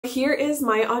Here is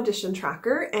my audition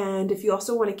tracker, and if you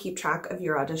also want to keep track of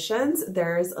your auditions,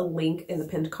 there's a link in the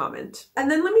pinned comment.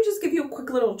 And then let me just give you a quick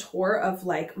little tour of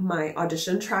like my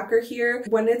audition tracker here.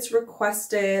 When it's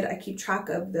requested, I keep track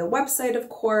of the website, of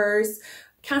course,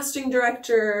 casting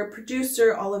director,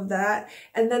 producer, all of that.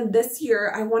 And then this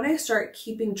year, I want to start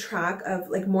keeping track of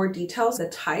like more details, the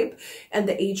type and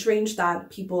the age range that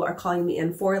people are calling me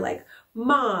in for, like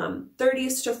mom,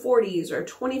 30s to 40s, or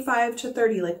 25 to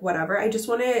 30, like whatever. I just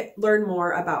want to learn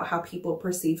more about how people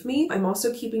perceive me. I'm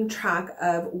also keeping track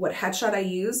of what headshot I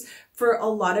use for a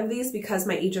lot of these because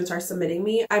my agents are submitting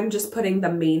me. I'm just putting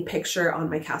the main picture on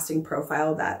my casting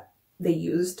profile that they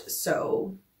used.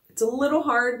 So it's a little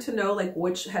hard to know like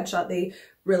which headshot they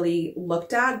really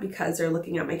looked at because they're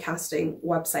looking at my casting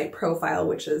website profile,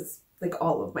 which is like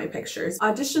all of my pictures.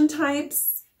 Audition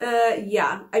types.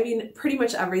 Yeah, I mean, pretty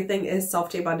much everything is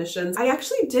self-tape auditions. I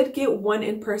actually did get one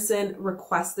in-person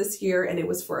request this year and it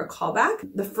was for a callback.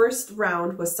 The first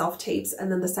round was self-tapes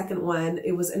and then the second one,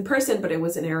 it was in person, but it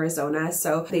was in Arizona.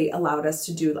 So they allowed us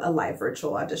to do a live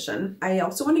virtual audition. I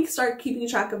also want to start keeping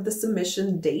track of the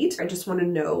submission date. I just want to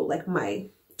know like my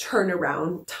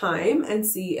turnaround time and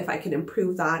see if I can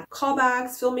improve that.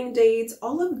 Callbacks, filming dates,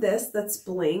 all of this that's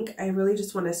blank, I really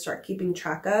just want to start keeping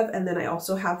track of. And then I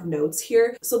also have notes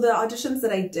here. So the auditions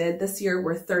that I did this year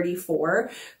were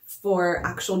 34 for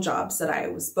actual jobs that I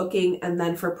was booking. And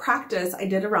then for practice, I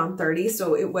did around 30.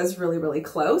 So it was really, really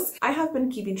close. I have been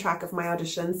keeping track of my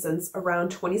auditions since around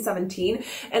 2017.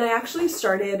 And I actually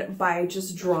started by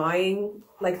just drawing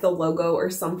like the logo or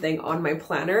something on my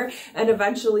planner. And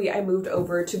eventually I moved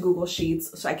over to Google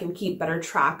Sheets so I can keep better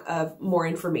track of more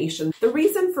information. The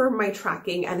reason for my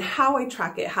tracking and how I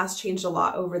track it has changed a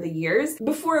lot over the years.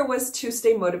 Before it was to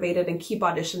stay motivated and keep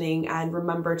auditioning and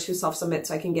remember to self-submit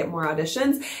so I can get more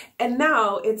auditions. And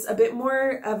now it's a bit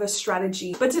more of a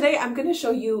strategy. But today I'm going to show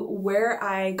you where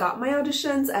I got my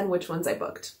auditions and which ones I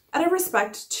booked. Out of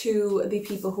respect to the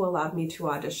people who allowed me to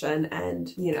audition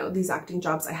and, you know, these acting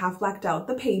jobs, I have blacked out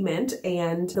the payment,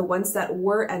 and the ones that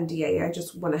were NDA, I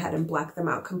just went ahead and blacked them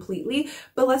out completely.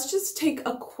 But let's just take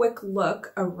a quick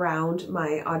look around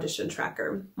my audition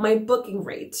tracker. My booking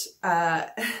rate.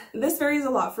 This varies a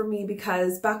lot for me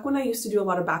because back when I used to do a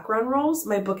lot of background roles,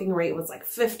 my booking rate was like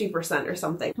 50% or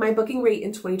something. My booking rate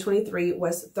in 2023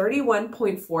 was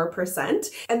 31.4%.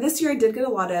 And this year I did get a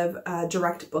lot of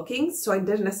direct bookings, so I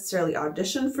didn't necessarily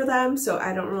audition for them, so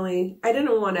I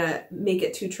didn't want to make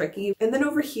it too tricky. And then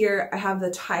over here I have the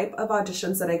type of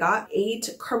auditions that I got: 8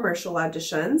 commercial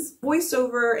auditions,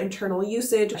 voiceover, internal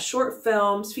usage, short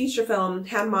films, feature film,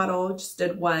 hand model, just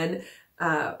did one,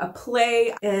 a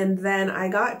play, and then I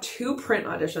got 2 print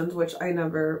auditions, which I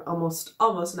never, almost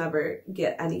never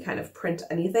get any kind of print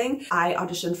anything. I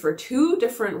auditioned for 2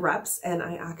 different reps and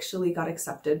I actually got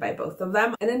accepted by both of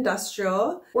them. An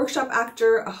industrial, workshop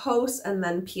actor, a host, and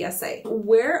then PSA.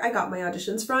 Where I got my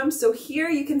auditions from. So here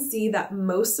you can see that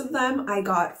most of them I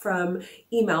got from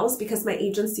emails because my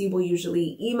agency will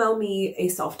usually email me a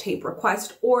self-tape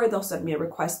request or they'll send me a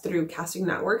request through casting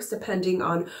networks depending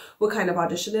on what kind of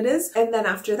audition it is. And then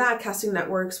after that, casting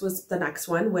networks was the next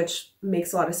one, which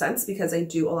makes a lot of sense because I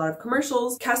do a lot of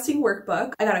commercials. Casting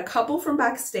workbook, I got a couple from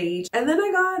backstage, and then I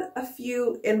got a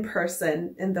few in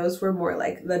person, and those were more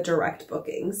like the direct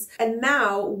bookings. And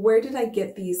now, where did I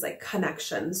get these like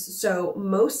connections? So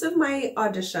most of my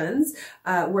auditions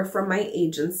were from my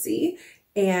agency.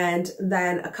 And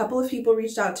then a couple of people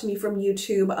reached out to me from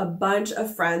YouTube. A bunch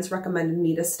of friends recommended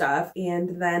me to stuff.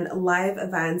 And then live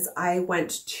events, I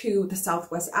went to the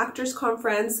Southwest Actors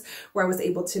Conference where I was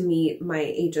able to meet my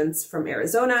agents from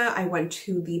Arizona. I went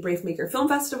to the Brave Maker Film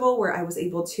Festival where I was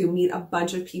able to meet a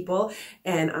bunch of people,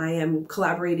 and I am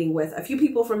collaborating with a few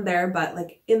people from there, but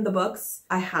like in the books,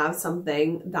 I have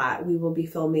something that we will be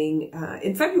filming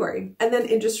in February. And then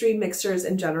industry mixers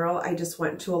in general, I just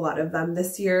went to a lot of them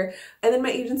this year. And then my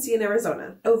agency in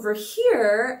Arizona. Over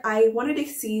here, I wanted to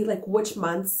see like which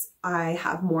months I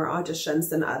have more auditions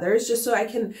than others, just so I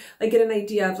can like get an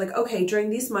idea of like, okay,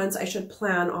 during these months, I should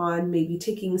plan on maybe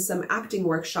taking some acting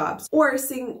workshops or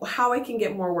seeing how I can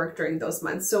get more work during those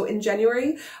months. So in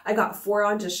January, I got 4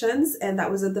 auditions, and that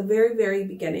was at the very, very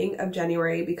beginning of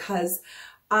January because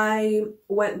I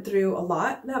went through a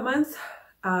lot that month.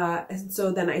 And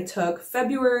so then I took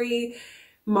February,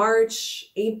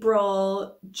 March,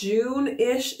 April,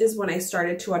 June-ish is when I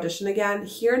started to audition again.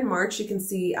 Here in March, you can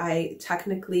see I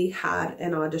technically had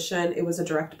an audition. It was a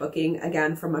direct booking,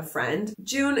 again, from a friend.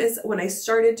 June is when I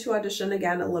started to audition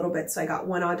again a little bit, so I got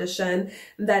 1 audition.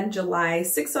 Then July,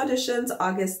 6 auditions,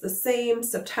 August the same,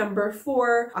 September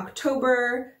 4,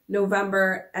 October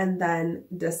November, and then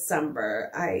December.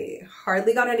 I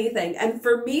hardly got anything. And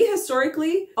for me,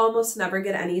 historically, almost never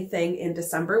get anything in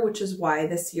December, which is why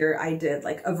this year I did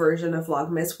like a version of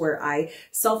Vlogmas where I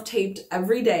self-taped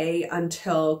every day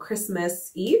until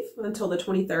Christmas Eve, until the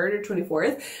 23rd or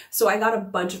 24th. So I got a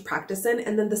bunch of practice in.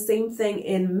 And then the same thing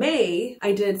in May,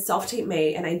 I did self-tape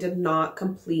May, and I did not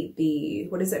complete the,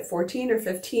 14 or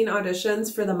 15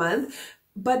 auditions for the month.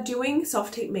 But doing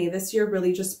self-tape May this year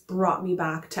really just brought me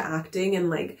back to acting and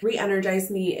like re-energized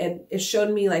me. It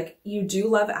showed me like, you do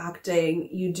love acting,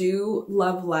 you do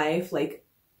love life, like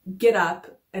get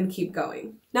up and keep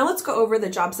going. Now let's go over the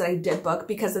jobs that I did book,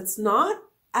 because it's not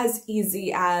as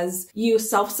easy as you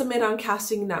self-submit on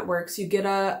casting networks, you get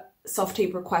a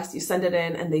self-tape request, you send it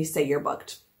in, and they say you're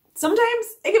booked. Sometimes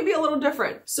it can be a little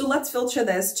different. So let's filter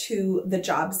this to the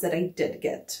jobs that I did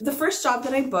get. The first job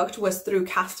that I booked was through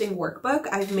Casting Workbook.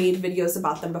 I've made videos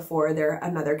about them before. They're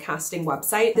another casting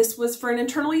website. This was for an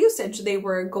internal usage. They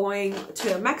were going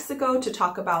to Mexico to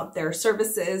talk about their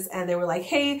services, and they were like,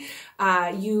 hey,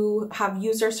 you have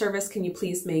used our service. Can you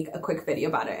please make a quick video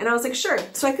about it? And I was like, sure.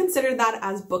 So I considered that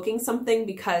as booking something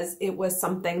because it was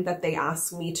something that they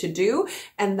asked me to do.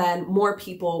 And then more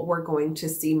people were going to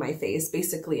see my face.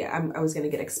 Basically, I was going to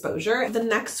get exposure. The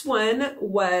next one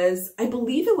was, I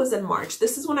believe it was in March.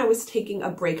 This is when I was taking a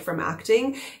break from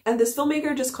acting. And this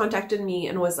filmmaker just contacted me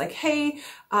and was like, hey,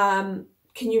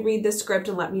 can you read this script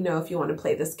and let me know if you want to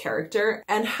play this character?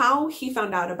 And how he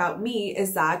found out about me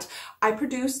is that I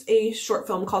produced a short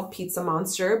film called Pizza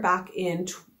Monster back in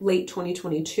late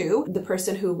 2022. The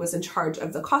person who was in charge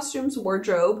of the costumes,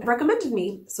 wardrobe, recommended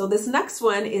me. So this next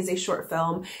one is a short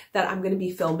film that I'm going to be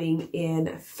filming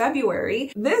in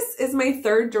February. This is my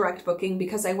third direct booking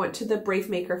because I went to the Brave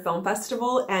Maker Film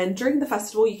Festival, and during the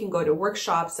festival you can go to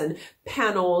workshops and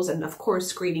panels and of course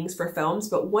screenings for films.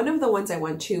 But one of the ones I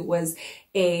went to was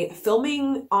a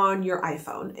filming on your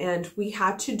iPhone, and we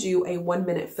had to do a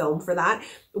 1-minute film for that.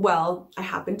 Well, I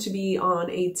happened to be on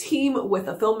a team with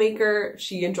a filmmaker.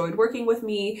 She enjoyed working with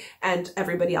me and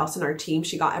everybody else in our team.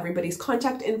 She got everybody's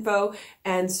contact info.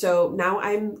 And so now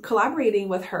I'm collaborating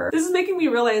with her. This is making me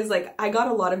realize like I got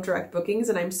a lot of direct bookings,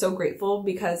 and I'm so grateful,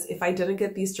 because if I didn't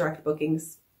get these direct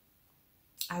bookings,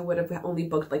 I would have only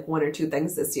booked like 1 or 2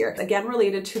 things this year. Again,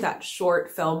 related to that short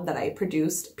film that I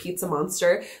produced, Pizza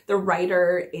Monster, the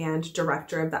writer and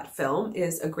director of that film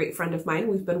is a great friend of mine.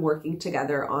 We've been working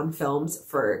together on films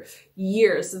for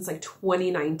years, since like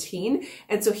 2019.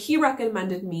 And so he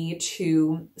recommended me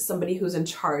to somebody who's in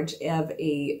charge of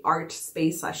a art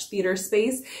space / theater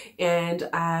space. And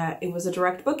it was a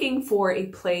direct booking for a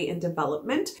play in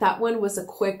development. That one was a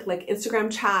quick like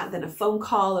Instagram chat, then a phone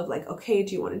call of like, okay,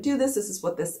 do you want to do this? This is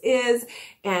what this is.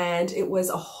 And it was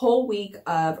a whole week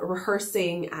of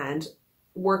rehearsing and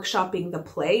workshopping the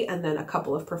play, and then a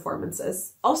couple of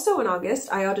performances. Also in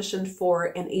August, I auditioned for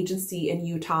an agency in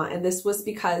Utah, and this was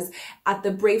because at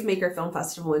the Brave Maker Film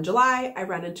Festival in July, I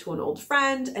ran into an old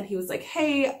friend, and he was like,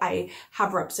 hey, I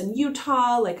have reps in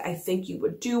Utah, like I think you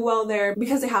would do well there,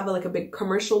 because they have like a big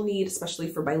commercial need, especially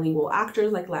for bilingual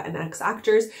actors, like Latinx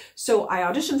actors. So I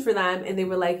auditioned for them, and they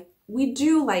were like, we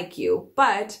do like you,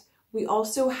 but we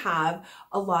also have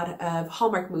a lot of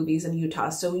Hallmark movies in Utah,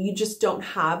 so you just don't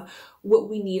have what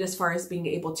we need as far as being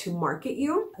able to market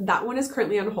you. That one is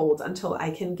currently on hold until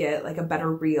I can get like a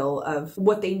better reel of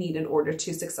what they need in order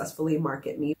to successfully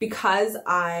market me. Because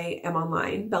I am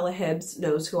online, Bella Hibbs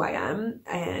knows who I am,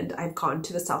 and I've gone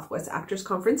to the Southwest Actors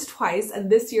Conference twice, and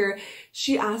this year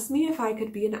she asked me if I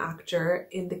could be an actor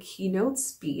in the keynote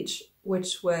speech,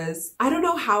 which was, I don't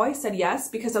know how I said yes,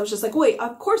 because I was just like, wait,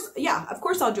 of course, yeah, of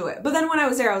course I'll do it. But then when I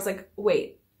was there, I was like,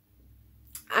 wait,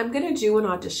 I'm gonna do an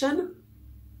audition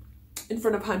in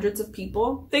front of hundreds of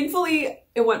people. Thankfully,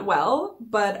 it went well,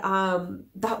 but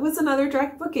that was another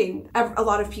direct booking. A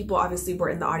lot of people obviously were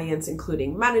in the audience,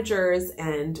 including managers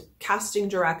and casting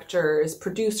directors,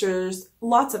 producers,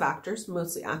 lots of actors,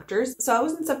 mostly actors. So I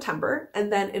was in September,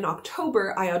 and then in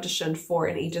October, I auditioned for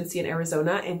an agency in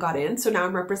Arizona and got in. So now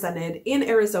I'm represented in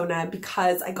Arizona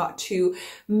because I got to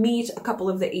meet a couple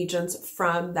of the agents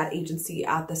from that agency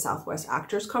at the Southwest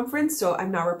Actors Conference. So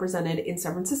I'm now represented in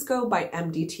San Francisco by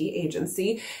MDT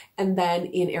Agency, and then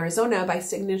in Arizona by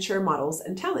Signature Models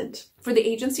and Talent. For the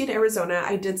agency in Arizona,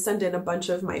 I did send in a bunch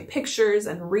of my pictures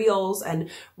and reels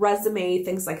and resume,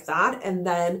 things like that. And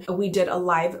then we did a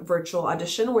live virtual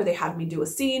audition where they had me do a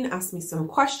scene, asked me some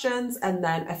questions, and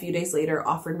then a few days later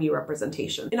offered me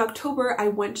representation. In October, I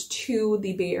went to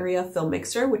the Bay Area Film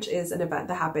Mixer, which is an event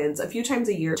that happens a few times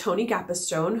a year. Tony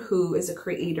Gapistone, who is a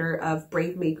creator of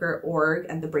Brave Maker Org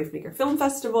and the Brave Maker Film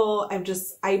Festival,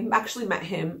 I actually met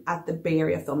him at the Bay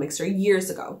Area Film Mixer years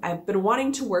ago. I've been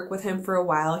wanting to work with him for a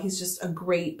while. He's just a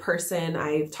great person.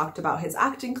 I've talked about his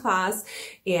acting class,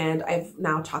 and I've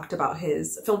now talked about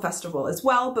his film festival as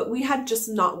well, but we had just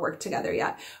not worked together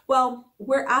yet. Well,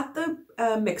 we're at the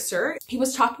mixer. He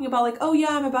was talking about like, oh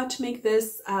yeah, I'm about to make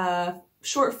this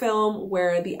short film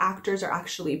where the actors are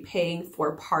actually paying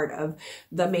for part of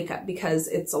the makeup because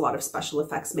it's a lot of special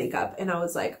effects makeup. And I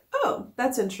was like, oh,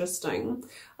 that's interesting.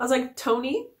 I was like,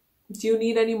 Tony, do you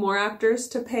need any more actors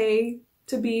to pay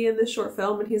to be in this short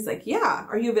film? And he's like, yeah,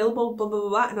 are you available, blah, blah, blah,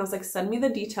 blah. And I was like, send me the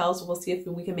details. We'll see if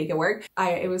we can make it work.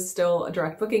 It was still a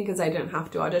direct booking because I didn't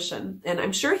have to audition. And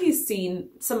I'm sure he's seen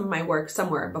some of my work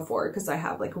somewhere before because I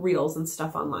have like reels and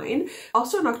stuff online.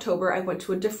 Also in October, I went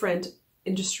to a different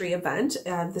industry event.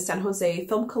 The San Jose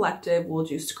Film Collective will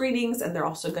do screenings, and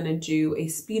they're also going to do a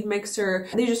speed mixer.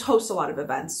 They just host a lot of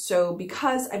events. So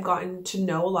because I've gotten to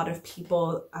know a lot of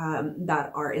people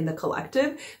that are in the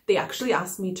collective, they actually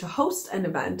asked me to host an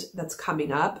event that's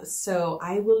coming up. So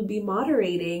I will be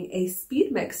moderating a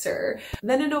speed mixer.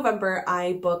 Then in November,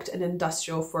 I booked an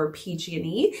industrial for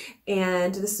PG&E,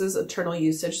 and this is eternal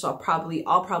usage. So I'll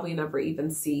probably never even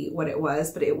see what it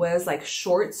was, but it was like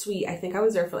short, sweet. I think I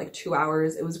was there for like 2 hours.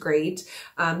 It was great.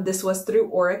 This was through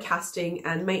Aura Casting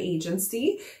and my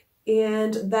agency.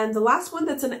 And then the last one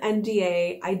that's an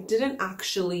NDA, I didn't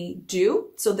actually do.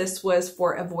 So this was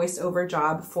for a voiceover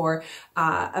job for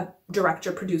a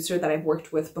director producer that I've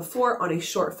worked with before on a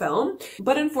short film.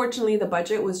 But unfortunately, the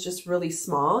budget was just really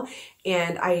small,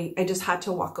 and I just had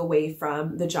to walk away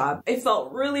from the job. I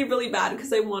felt really, really bad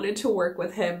because I wanted to work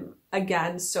with him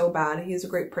again so bad. He's a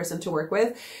great person to work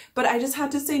with, but I just had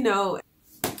to say no.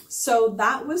 So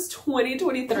that was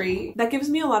 2023. That gives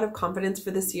me a lot of confidence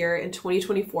for this year in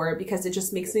 2024 because it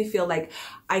just makes me feel like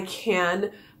I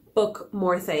can book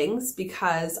more things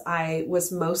because I was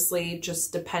mostly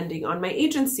just depending on my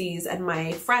agencies and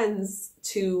my friends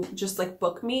to just like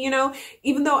book me, you know,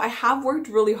 even though I have worked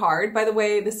really hard. By the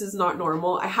way, this is not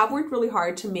normal. I have worked really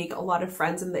hard to make a lot of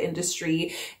friends in the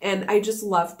industry, and I just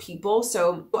love people.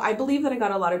 So I believe that I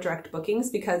got a lot of direct bookings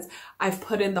because I've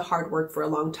put in the hard work for a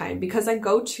long time, because I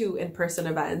go to in-person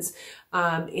events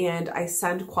and I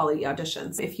send quality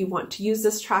auditions. If you want to use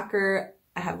this tracker,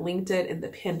 I have linked it in the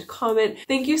pinned comment.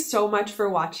 Thank you so much for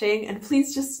watching, and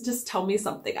please just tell me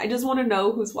something. I just want to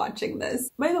know who's watching this.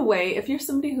 By the way, if you're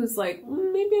somebody who's like,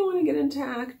 maybe I want to get into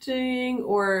acting,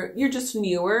 or you're just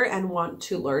newer and want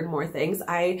to learn more things,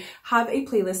 I have a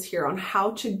playlist here on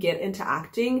how to get into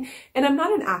acting. And I'm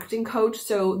not an acting coach,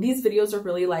 so these videos are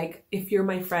really like if you're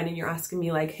my friend and you're asking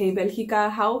me like, hey Belgica,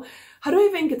 how do I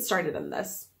even get started in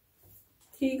this?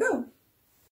 Here you go.